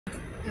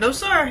No,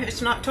 sir.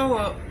 It's not tore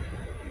up.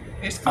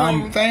 It's clean.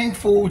 I'm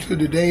thankful to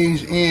the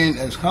day's end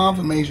as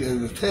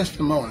confirmation, as a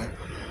testimony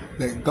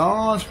that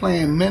God's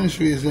plan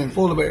ministry is in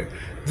full effect.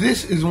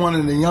 This is one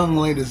of the young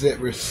ladies that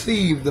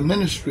received the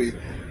ministry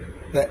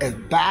that is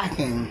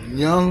backing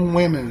young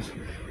women.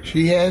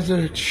 She has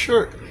a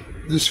shirt,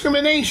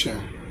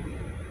 discrimination,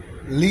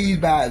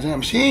 lead by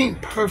example. She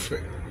ain't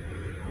perfect.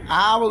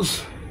 I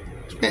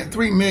spent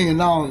 $3 million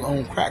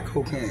on crack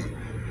cocaine,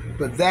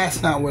 but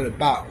that's not what it's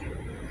about.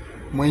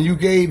 When you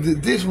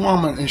gave this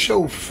woman and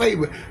showed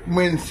favor,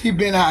 when she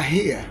been out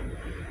here,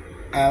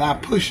 and I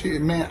push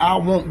it, man, I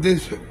want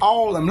this,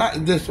 all of them,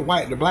 not just the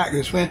white, the black,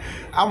 this man,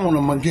 I want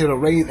them to get a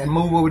raise and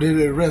move over to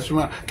the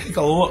restaurant, take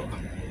a look.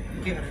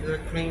 Get a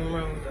good clean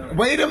room, though.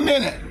 Wait a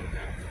minute.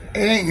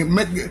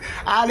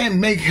 I didn't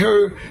make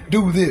her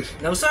do this.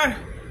 No, sir.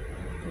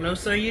 No,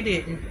 sir, you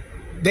didn't.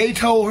 They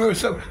told her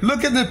so.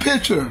 Look at the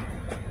picture.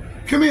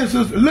 Come here,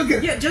 sister. Look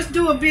at. Yeah, just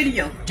do a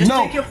video. Just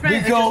take your friend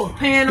and just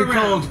pan around.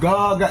 Because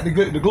God got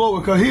the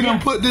glory. Because He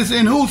done put this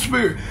in whose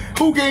spirit?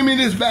 Who gave me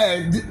this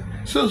bag,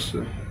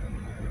 sister?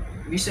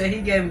 You said He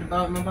gave me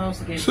my boss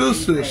gave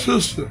me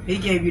sister. He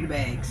gave you the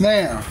bags.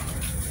 Now,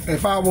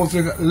 if I was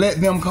to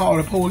let them call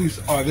the police,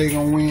 are they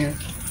gonna win?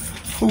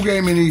 Who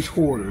gave me these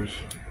quarters?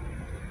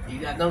 You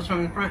got those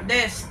from the front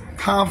desk.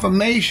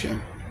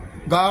 Confirmation.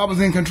 God was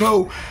in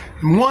control.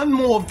 One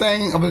more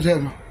thing of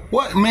it.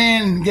 What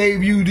man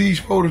gave you these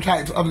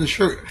prototypes of the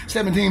shirt?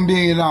 $17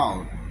 billion.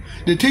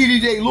 The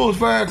TDJ Louis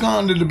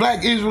Farrakhan, did the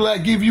Black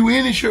Israelite give you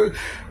any shirt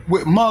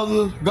with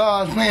Mother,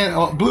 God's Plan,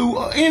 or blue,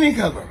 or any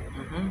color?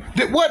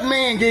 What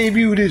man gave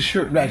you this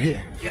shirt right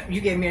here? Yep, you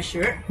gave me a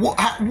shirt. What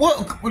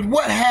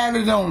had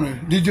it on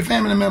it? Did your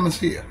family members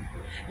see it?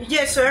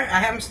 Yes, sir.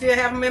 I still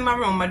have them in my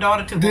room. My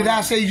daughter took Did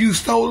I say you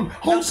stole them?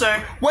 No,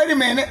 sir. Wait a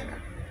minute.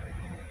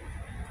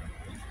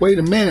 Wait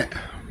a minute.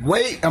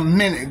 Wait a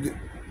minute.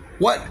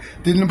 What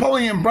did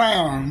Napoleon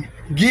Brown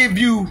give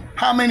you?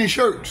 How many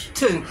shirts?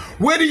 2.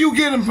 Where do you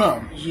get them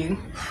from? You.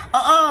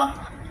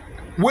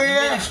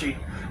 Where? Ministry.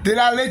 Did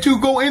I let you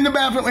go in the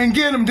bathroom and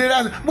get them? Did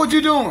I? What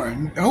you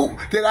doing? Who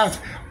did I?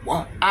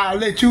 Well, I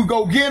let you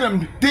go get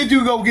them. Did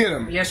you go get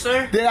them? Yes,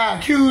 sir. Did I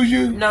accuse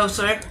you? No,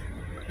 sir.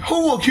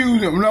 Who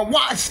accused him? Now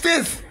watch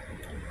this.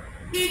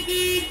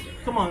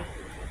 Come on.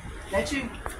 That's you.